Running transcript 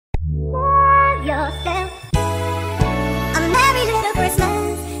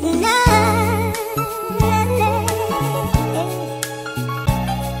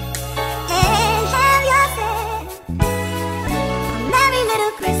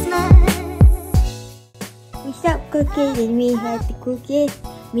Stop cookies and we had the cookies.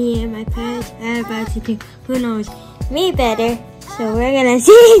 Me and my parents are about to do who knows me better. So we're gonna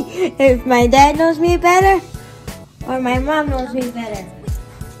see if my dad knows me better or my mom knows me better.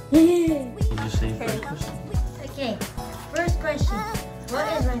 Okay, first question. What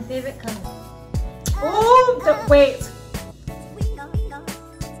is my favorite color? Oh, wait.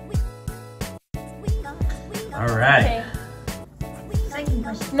 All right. Okay. Second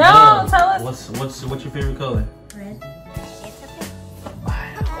question. No, tell us. What's your favorite color? Red.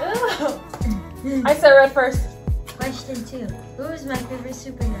 Ew. I said red first. Question 2. Who is my favorite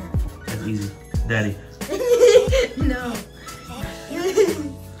superhero? That's easy. Daddy. No.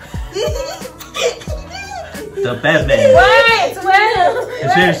 The Batman. Wait.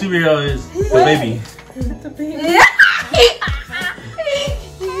 His favorite superhero is the baby. The baby.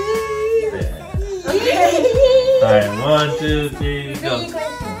 Alright, 1, 2, 3, go.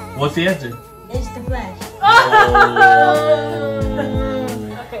 What's the answer? It's the Flash. Oh.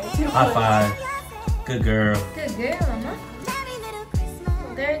 Okay. High five. Good girl. Good girl, Mama.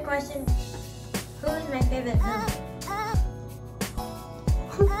 Third question. Who is my favorite villain?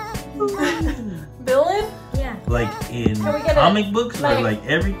 Villain? Yeah, Like in Can we get comic books or like- like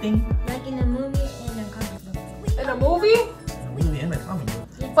everything? like in a movie and a comic book. In a movie? In a movie and a comic book.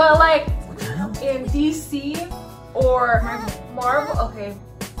 But like What the hell? in DC or Marvel? Okay.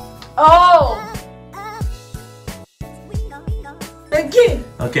 Oh! Again,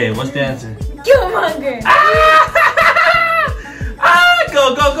 Okay, what's the answer? Killmonger.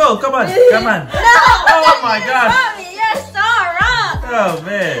 Go. Come on. No! Oh my gosh. Mommy, you're so wrong. Oh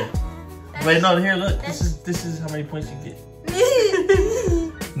man. Wait, no, here, look. This is how many points you get.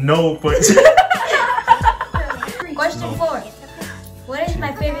 No points. Question 4. What is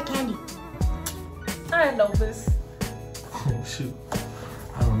my favorite candy? I know this. Oh shoot.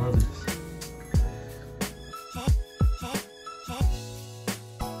 I don't know this.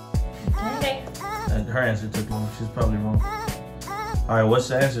 Okay. Her answer took long. She's probably wrong. Alright, what's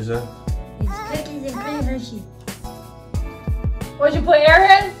the answer, sir? It's cookies and cream Hershey. What'd you put,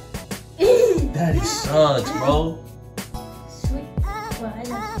 Airhead? Daddy sucks, bro. Sweet. Well, I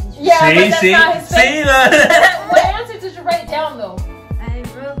love sweet. Yeah, but that's See not his that? What answer did you write down though? I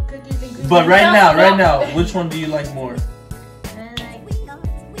wrote cookies and cream. But right No. now, which one do you like more? I like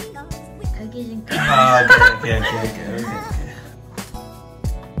cookies and cream. Okay.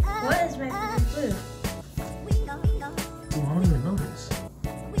 What is my favorite food? Ooh, I don't even know this.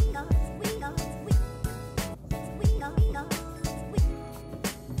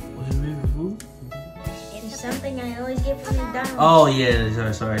 What's your favorite food? It's something I always get from McDonald's. Oh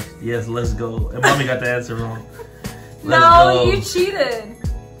yeah, sorry. Yes, let's go. And mommy got the answer wrong. Let's No, go. you cheated.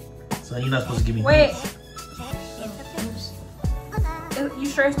 So you're not supposed to give me Wait, hints. you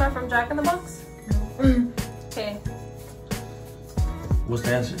sure it's not from Jack in the Box? Okay. What's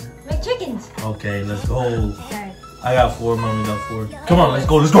the answer? McChickens. Okay, let's go. Sorry. I got 4, mommy got 4. Come on, let's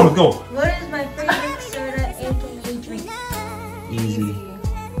go. What is my favorite soda, aka drink? Easy.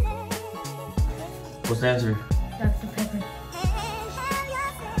 What's the answer? Dr. Pepper.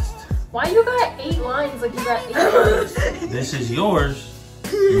 Why you got 8 lines like you got 8 lines? This is yours,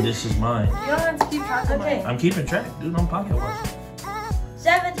 and this is mine. You don't have to keep track of Okay. mine. I'm keeping track, dude. I'm pocket watching.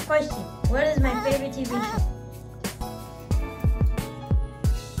 7th question. What is my favorite TV show?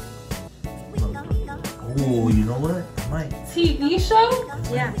 Oh, you know what? I might. TV show?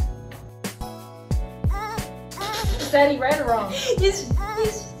 Yeah. Is Daddy right or wrong? He's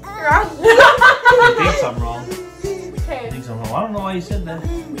wrong. He thinks I'm wrong. Okay. I don't know why you said that.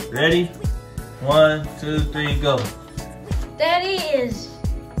 Ready? 1, 2, 3, go. Daddy is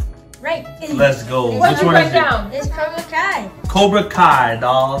right. Let's go. What'd Which you one write is down? It's Cobra Kai. it? Cobra Kai,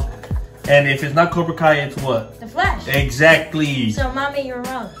 dog. And if it's not Cobra Kai, it's what? The Flash. Exactly. So, Mommy, you're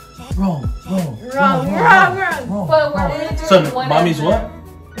wrong. Wrong. Wrong. But we're only doing So, one mommy's answer. what?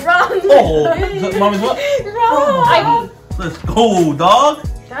 Wrong. Oh, mommy's what? Wrong. Ivy. Let's go, dog.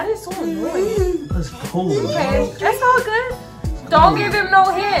 That is so annoying. Let's go. Okay, that's all good. Don't give him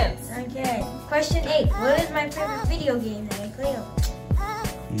no hints. Okay. Question 8. What is my favorite video game that I play on?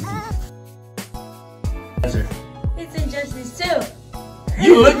 Easy. Answer. It's Injustice 2.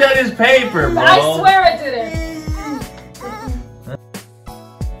 You looked at his paper, bro. I swear I didn't.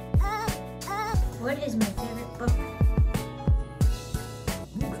 What is my favorite book?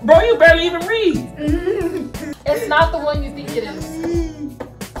 Bro, you barely even read. It's not the one you think it is.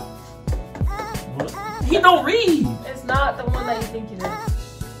 He don't read. It's not the one that you think it is.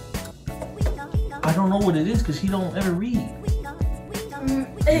 I don't know what it is because he don't ever read.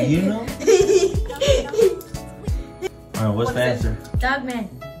 You know? Alright, what's the answer? Dogman.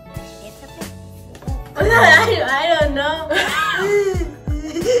 I don't know.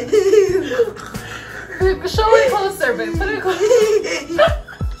 Show it closer, babe. Put it closer.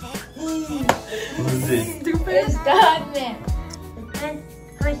 What is it? Stupid. It's Dogman. The 10th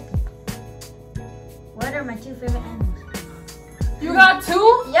question. What are my 2 favorite animals? You got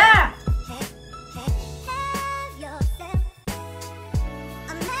 2? Yeah.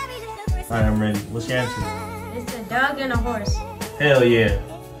 Alright, I'm ready. What's your answer? It's a dog and a horse. Hell yeah.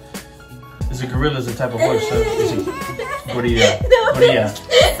 It's a gorilla, is a type of horse. So it's a, what do you got? What do you got?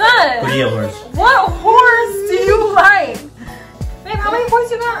 Son. What do you got, horse? What horse do you like? Babe, how many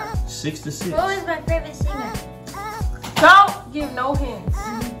points you got? 6 to 6. What was my favorite singer? Don't give no hints.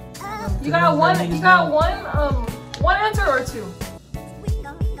 You got one. You got one answer or 2.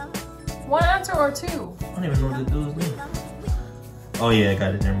 One answer or 2. I don't even know what the dude's name. Oh yeah, I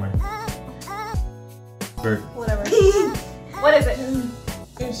got it. Never mind. Bird. Whatever. What is it?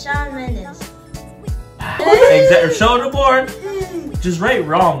 It's Shawn Mendes. Exactly. Show the board. Just write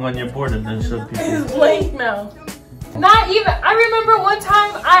wrong on your board and then show people. It's blank now. Not even. I remember one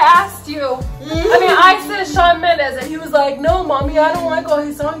time I asked you. I said Shawn Mendes, and he was like, "No, mommy, I don't like all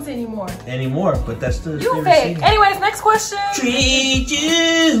his songs anymore." Anymore, but that's still his You favorite fake. singer. Anyways, next question. Treat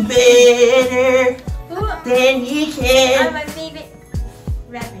you better than he Are can. my favorite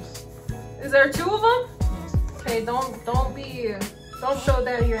rappers. Is there 2 of them? Okay, don't show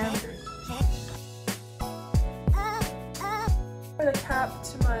that your answers. Put a cap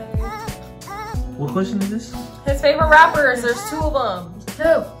to my. What question is this? His favorite rappers. There's 2 of them. It's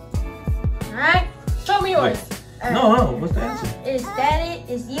 2. Alright? Show me yours. No. What's the answer? It's Daddy,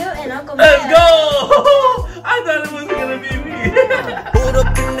 it's you, and Uncle Let's Mel. go! I thought it wasn't gonna be me. Pulled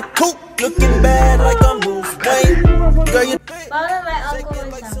up in the coupe, looking bad like I'm Bruce Wayne. Girl, you Follow my uncle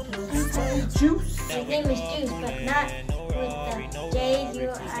with some Juice. His name is Juice, but not with the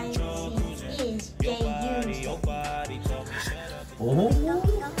J-U-I-C. He is J-U-C. Oh.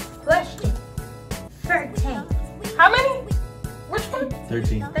 Question. 13. How many? Which one?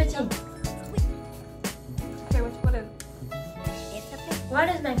 13. 13. Okay, what is it? What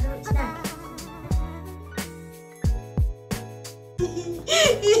is my favorite snack?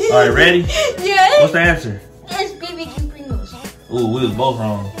 Alright, ready? Yes. What's the answer? It's BBQ Pringles. Ooh, we was both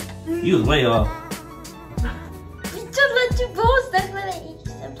wrong. You was way off. You just let you both. That's what I eat.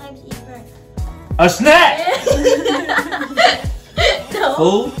 Sometimes eat for. A snack! No.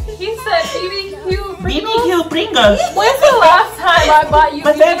 Food? He said BBQ Pringles. BBQ Pringles. When's the last time I bought you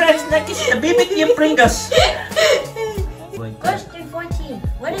My BBQ? favorite snack is the BBQ Pringles. Like that. Question 14.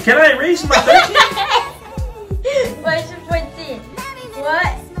 What is Can I erase my 13? Question 14.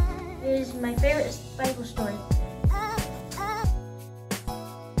 What is my favorite Bible story?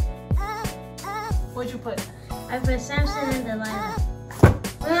 What'd you put? I put Samson and Delilah.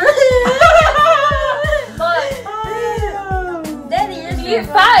 Daddy,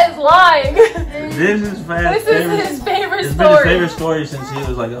 That is lying. This is fast. This is his favorite It's been his story. favorite story since he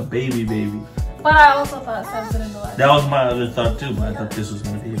was like a baby. But I also thought Samson and Delilah. That was my other thought too, but I thought this was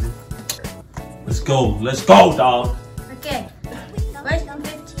gonna be it. Let's go, dog. Okay. Question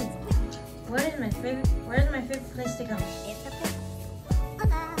 15. What is my favorite? Where is my favorite place to go?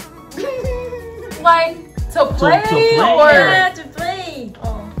 Like to play, play. or Yeah, to play.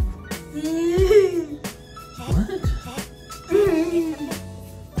 oh. What?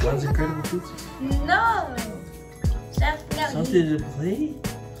 God's Incredible Pizza. No. Something else. Something to play?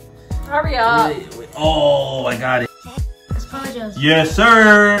 Hurry up. Wait. Oh, I got it. It's Pojo's. Yes,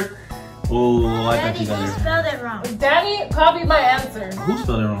 sir. Oh, I thought Daddy, you got you it. spelled it wrong. Danny copied my answer. Who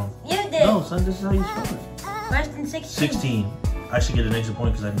spelled it wrong? You did. No, son, this is how you spell it. Question 16. 16. I should get an extra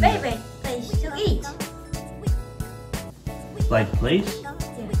point because I knew Favorite place to eat? Like place?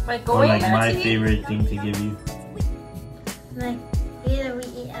 Like Or going like out my to eat? favorite thing to give you? Like, either we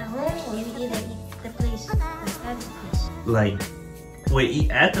eat at home or we either eat the place, like at the place. Like, wait, eat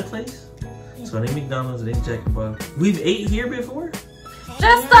at the place? Yeah. So it ain't McDonald's, it ain't Jack in the Box. We've ate here before?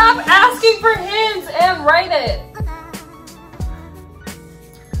 Just stop asking for hints and write it.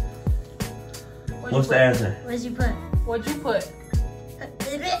 What's the answer? What did you put? What'd you put? Is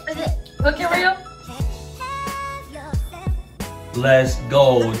it? Look at real. Let's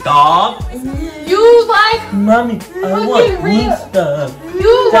go, dog. You like Mommy, I want Cookie Real. Wingstop.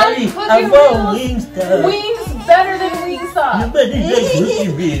 you Daddy, like I Cookie want Real Wingstop. wings better than You Wingstop. better get Cookie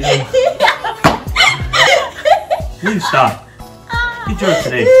Real. Wingstop. Get yours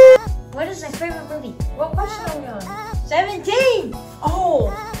today. What is my favorite movie? What question are we on? 17!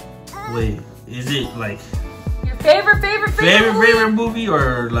 Oh, Wait, is it like your favorite favorite movie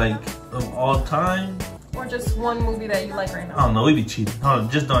or like of all time? or just one movie that you like right I now? don't know, we be cheating. Hold on,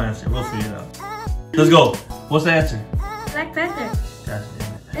 just don't answer. We'll figure it out. Let's go. What's the answer? Black Panther. Gosh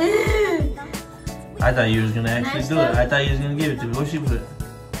damn it. I thought you was gonna actually do it. I thought you was gonna give it to me. What she put?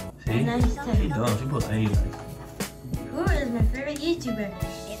 See? Nice She too. dumb. She put A. Who is my favorite YouTuber?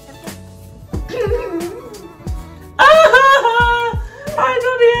 I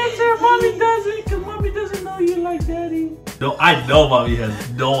know the answer. Mommy doesn't, because Mommy doesn't know you like Daddy. No, I know Mommy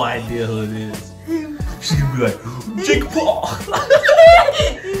has no idea who it is. She's gonna be like, Jake Paul.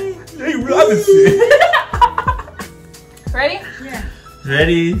 Jake Robinson. Ready? Yeah.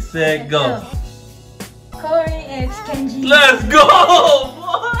 Ready, set, go. Corey X Kenji. Let's go, boy.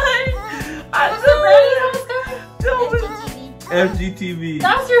 Was it ready? That was good. FGTV.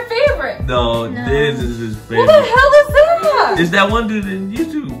 That's your favorite. No, this is his What favorite. the hell is that? It's that one dude in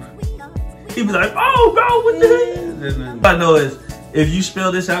YouTube. He be like, oh, bro, what the hell? And I know is, if you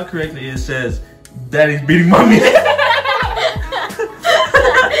spell this out correctly, it says, Daddy's beating Mommy.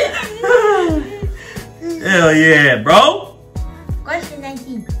 Hell yeah, bro. Question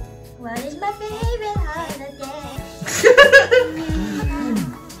 19. What is my favorite holiday?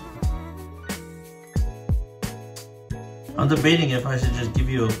 I'm debating if I should just give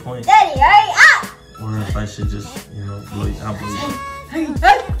you a point Daddy, hurry up! or if I should just, blow you out.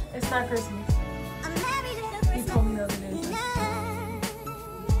 It's not Christmas. You told me the other day.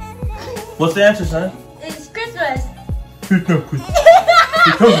 What's the answer, son? It's Christmas. It's not Christmas.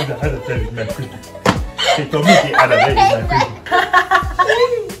 He told me that it's not Christmas. He told me it's not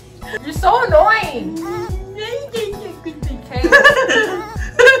Christmas. You're so annoying. Okay.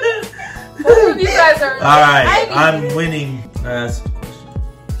 Both of you guys are. Alright, I'm winning. Last question.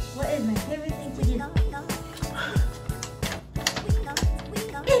 What is my favorite thing to do? No.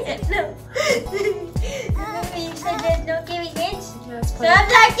 Remember you said there's no giving hints? Yes, So I'm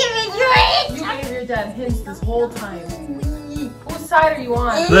not giving you hints! you gave your dad hints this whole time. Whose side are you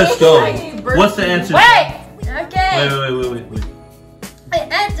on? Let's go. I gave birth What's the to you. answer? Wait! Okay. Wait. The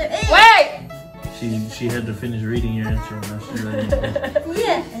answer is... Wait! She had to finish reading your answer. And now she's ready.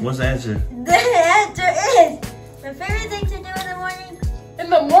 Yeah. What's the answer? The answer is... My favorite thing to do in the morning? In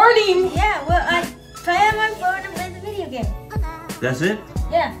the morning! Yeah, well, I play on my phone and play the video game. That's it?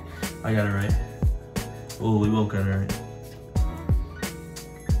 Yeah. I got it right. Oh, we both got it right.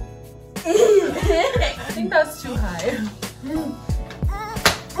 I think that's too high.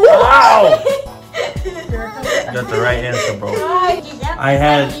 Wow! Got the right answer, bro.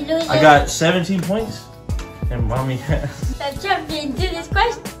 I got 17 points. And Mommy has... The champion to this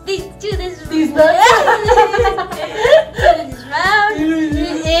question. To this These round. nuts. This round.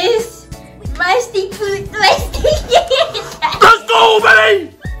 It is my stick food. My stick. Let's go,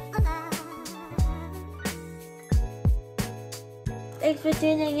 baby! Thanks for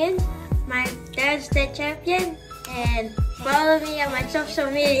tuning in. My dad's the champion. And follow me on my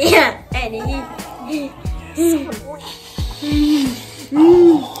social media. And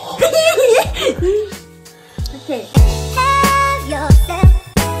okay.